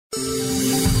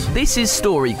This is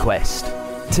Story Quest.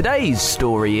 Today's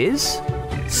story is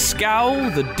Scowl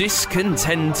the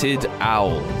Discontented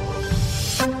Owl.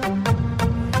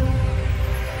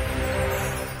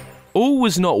 All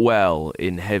was not well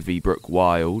in Heavybrook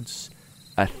Wilds,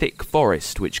 a thick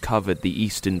forest which covered the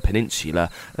eastern peninsula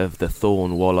of the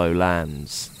Thornwallow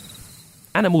lands.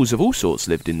 Animals of all sorts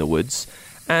lived in the woods,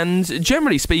 and,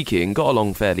 generally speaking, got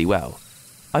along fairly well.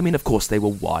 I mean, of course, they were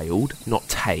wild, not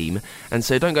tame, and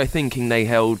so don't go thinking they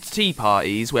held tea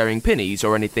parties wearing pinnies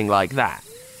or anything like that.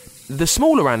 The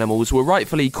smaller animals were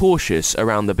rightfully cautious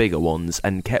around the bigger ones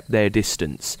and kept their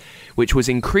distance, which was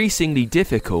increasingly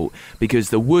difficult because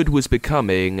the wood was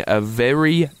becoming a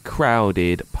very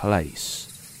crowded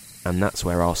place. And that's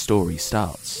where our story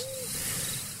starts.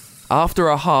 After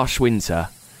a harsh winter,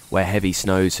 where heavy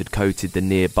snows had coated the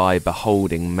nearby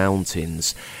beholding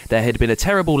mountains, there had been a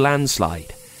terrible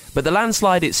landslide. But the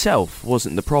landslide itself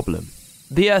wasn't the problem.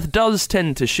 The Earth does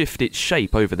tend to shift its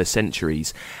shape over the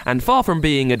centuries, and far from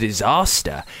being a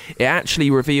disaster, it actually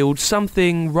revealed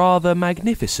something rather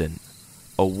magnificent.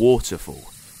 A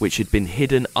waterfall, which had been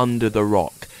hidden under the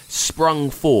rock, sprung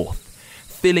forth,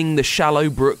 filling the shallow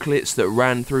brooklets that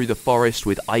ran through the forest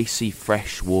with icy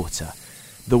fresh water.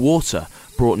 The water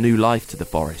brought new life to the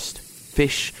forest.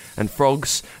 Fish and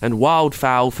frogs and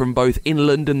wildfowl from both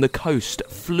inland and the coast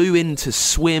flew in to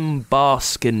swim,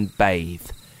 bask and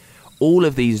bathe. All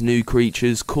of these new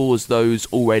creatures caused those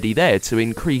already there to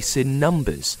increase in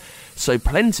numbers, so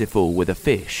plentiful were the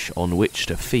fish on which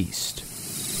to feast.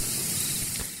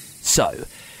 So,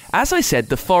 as I said,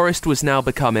 the forest was now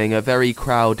becoming a very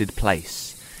crowded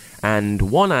place,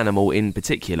 and one animal in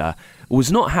particular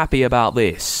was not happy about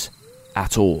this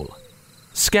at all.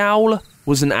 Scowl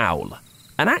was an owl,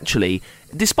 and actually,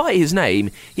 despite his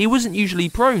name, he wasn't usually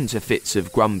prone to fits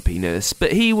of grumpiness,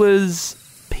 but he was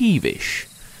peevish.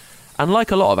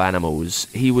 Unlike a lot of animals,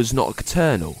 he was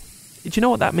nocturnal. Do you know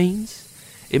what that means?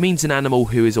 It means an animal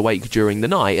who is awake during the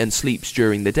night and sleeps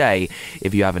during the day.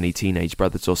 If you have any teenage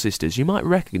brothers or sisters, you might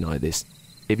recognise this.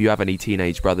 If you have any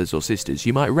teenage brothers or sisters,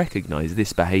 you might recognise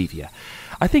this behaviour.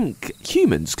 I think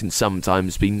humans can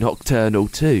sometimes be nocturnal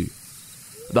too.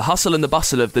 The hustle and the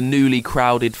bustle of the newly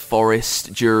crowded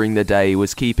forest during the day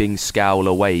was keeping Scowl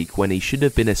awake when he should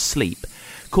have been asleep,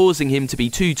 causing him to be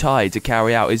too tired to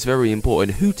carry out his very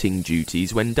important hooting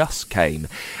duties when dusk came,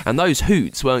 and those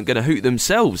hoots weren't going to hoot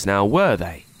themselves now, were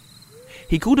they?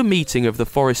 He called a meeting of the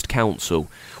Forest Council,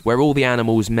 where all the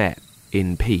animals met,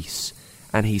 in peace,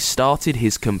 and he started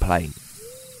his complaint.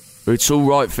 "It's all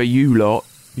right for you lot.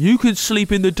 You can sleep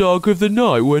in the dark of the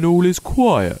night when all is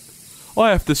quiet.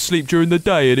 I have to sleep during the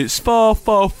day and it's far,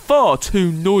 far, far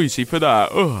too noisy for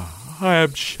that. Ugh, I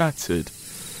am shattered."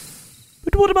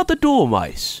 "But what about the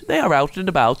dormice? They are out and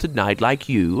about at night like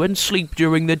you and sleep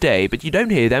during the day, but you don't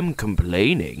hear them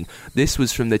complaining." This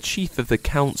was from the chief of the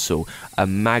council, a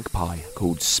magpie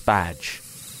called Spadge.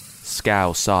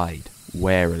 Scowl sighed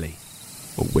wearily.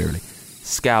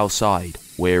 Scowl sighed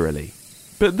wearily.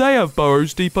 "But they have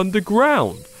burrows deep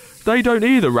underground. They don't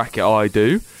hear the racket I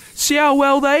do. See how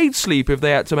well they'd sleep if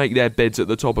they had to make their beds at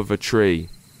the top of a tree."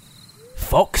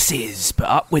 "Foxes put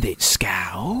up with it,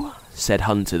 Scowl," said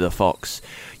Hunter the fox.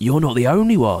 "You're not the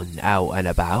only one out and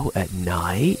about at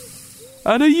night."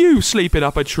 "And are you sleeping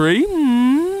up a tree?"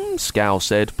 Scowl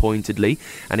said pointedly,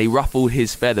 and he ruffled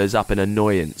his feathers up in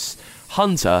annoyance.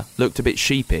 Hunter looked a bit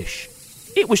sheepish.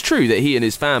 It was true that he and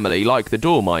his family, like the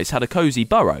dormice, had a cosy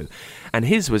burrow, and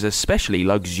his was especially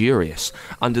luxurious,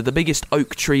 under the biggest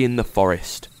oak tree in the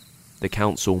forest. The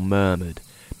council murmured,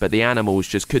 but the animals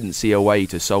just couldn't see a way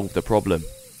to solve the problem.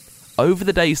 Over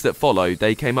the days that followed,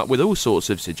 they came up with all sorts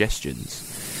of suggestions.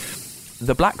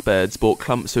 The blackbirds bought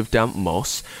clumps of damp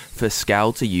moss for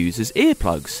Scowl to use as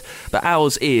earplugs, but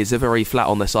owls' ears are very flat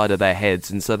on the side of their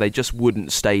heads, and so they just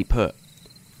wouldn't stay put.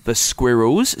 The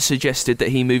squirrels suggested that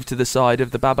he move to the side of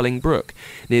the babbling brook,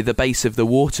 near the base of the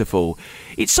waterfall.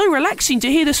 "It's so relaxing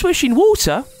to hear the swishing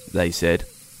water," they said,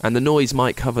 "and the noise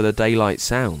might cover the daylight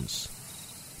sounds."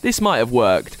 This might have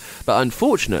worked, but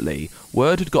unfortunately,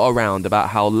 word had got around about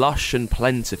how lush and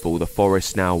plentiful the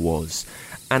forest now was,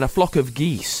 and a flock of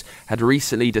geese had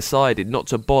recently decided not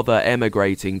to bother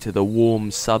emigrating to the warm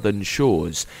southern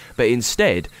shores, but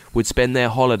instead would spend their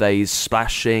holidays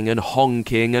splashing and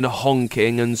honking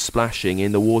and splashing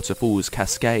in the waterfall's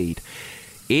cascade.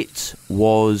 It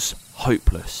was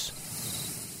hopeless.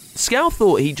 Scowl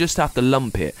thought he'd just have to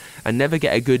lump it and never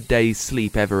get a good day's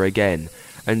sleep ever again,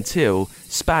 until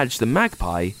Spadge the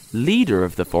magpie, leader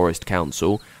of the Forest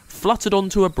Council, fluttered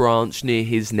onto a branch near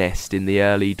his nest in the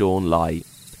early dawn light.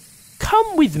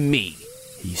 "Come with me,"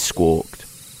 he squawked.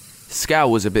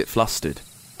 Scowl was a bit flustered.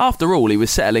 After all, he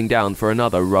was settling down for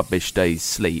another rubbish day's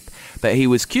sleep, but he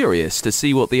was curious to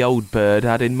see what the old bird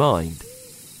had in mind.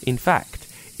 In fact,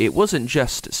 it wasn't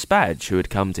just Spadge who had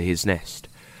come to his nest.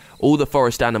 All the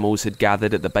forest animals had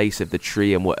gathered at the base of the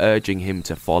tree and were urging him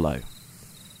to follow.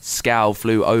 Scowl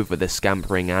flew over the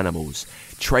scampering animals,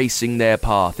 tracing their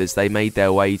path as they made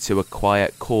their way to a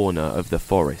quiet corner of the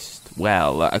forest.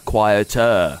 Well, a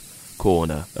quieter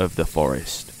corner of the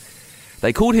forest.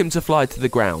 They called him to fly to the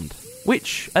ground,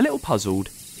 which, a little puzzled,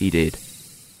 he did.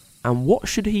 And what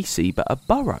should he see but a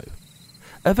burrow?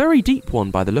 A very deep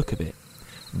one by the look of it,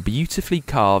 beautifully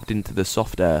carved into the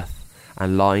soft earth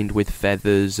and lined with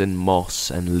feathers and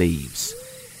moss and leaves.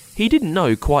 He didn't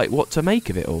know quite what to make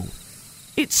of it all.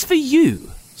 "It's for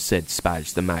you," said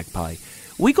Spadge the magpie.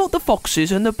 "We got the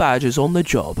foxes and the badgers on the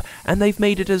job, and they've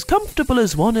made it as comfortable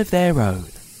as one of their own."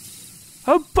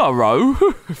 "A burrow?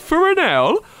 For an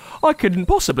owl? I couldn't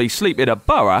possibly sleep in a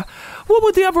burrow. What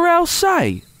would the other owls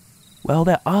say?" "Well,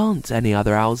 there aren't any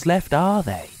other owls left, are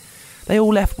they? They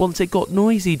all left once it got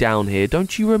noisy down here,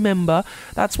 don't you remember?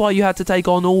 That's why you had to take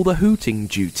on all the hooting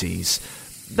duties."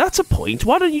 "That's a point.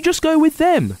 Why don't you just go with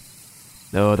them?"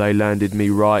 "Oh, they landed me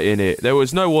right in it. There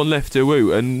was no one left to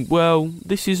hoot, and, well,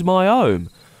 this is my home.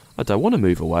 I don't want to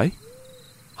move away."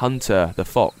 Hunter, the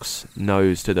fox,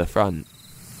 nosed to the front.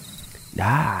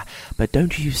 "Ah, but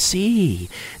don't you see?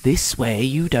 This way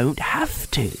you don't have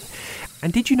to.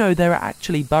 And did you know there are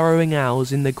actually burrowing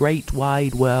owls in the great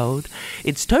wide world?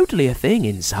 It's totally a thing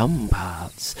in some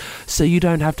parts, so you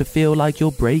don't have to feel like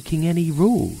you're breaking any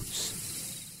rules."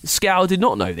 Scowl did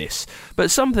not know this,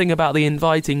 but something about the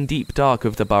inviting deep dark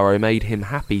of the burrow made him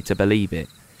happy to believe it.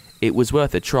 It was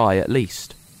worth a try at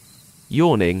least.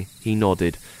 Yawning, he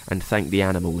nodded and thanked the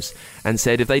animals, and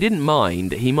said if they didn't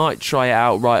mind, he might try it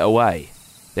out right away.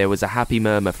 There was a happy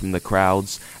murmur from the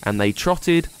crowds, and they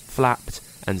trotted, flapped,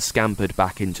 and scampered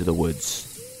back into the woods.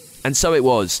 And so it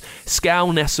was.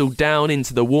 Scowl nestled down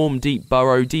into the warm, deep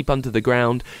burrow deep under the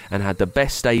ground, and had the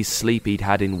best day's sleep he'd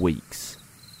had in weeks.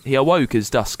 He awoke as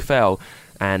dusk fell,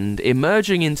 and,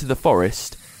 emerging into the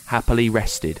forest, happily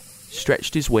rested,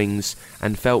 stretched his wings,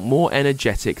 and felt more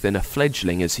energetic than a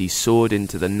fledgling as he soared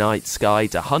into the night sky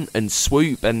to hunt and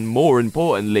swoop and, more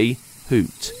importantly,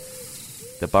 hoot.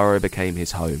 The burrow became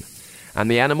his home, and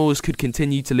the animals could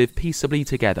continue to live peaceably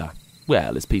together.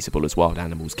 Well, as peaceable as wild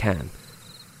animals can.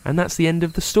 And that's the end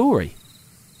of the story.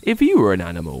 If you were an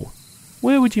animal,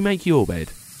 where would you make your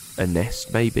bed? A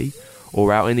nest, maybe?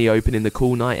 Or out in the open in the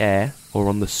cool night air? Or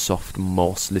on the soft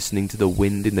moss, listening to the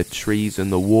wind in the trees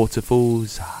and the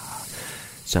waterfalls?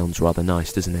 Sounds rather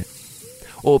nice, doesn't it?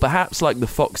 Or perhaps like the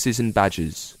foxes and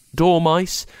badgers,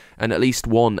 dormice, and at least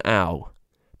one owl.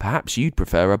 Perhaps you'd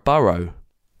prefer a burrow